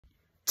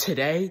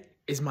Today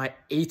is my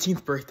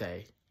 18th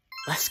birthday.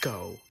 Let's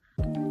go.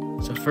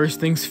 So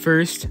first things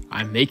first,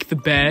 I make the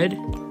bed.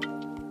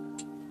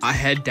 I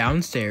head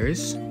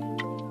downstairs.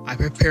 I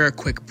prepare a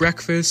quick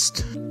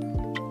breakfast,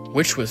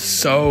 which was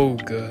so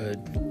good.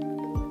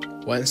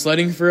 Went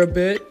sledding for a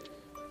bit,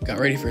 got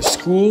ready for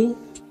school.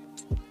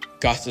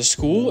 Got to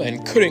school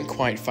and couldn't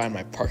quite find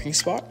my parking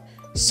spot,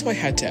 so I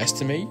had to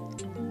estimate.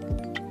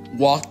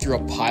 Walked through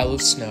a pile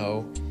of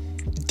snow.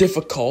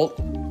 Difficult,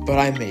 but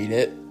I made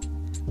it.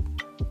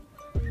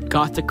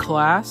 Got to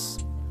class,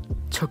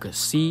 took a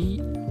seat,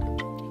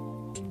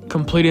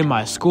 completed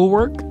my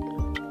schoolwork,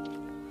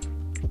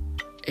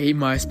 ate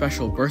my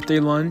special birthday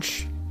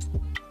lunch.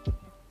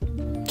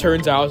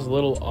 Turns out I was a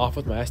little off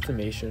with my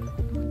estimation.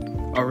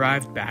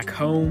 Arrived back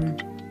home,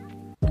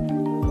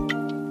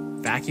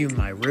 vacuumed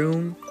my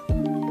room,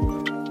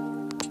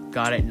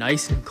 got it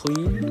nice and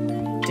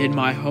clean, did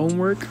my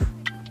homework,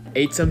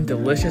 ate some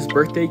delicious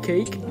birthday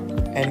cake,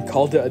 and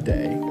called it a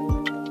day.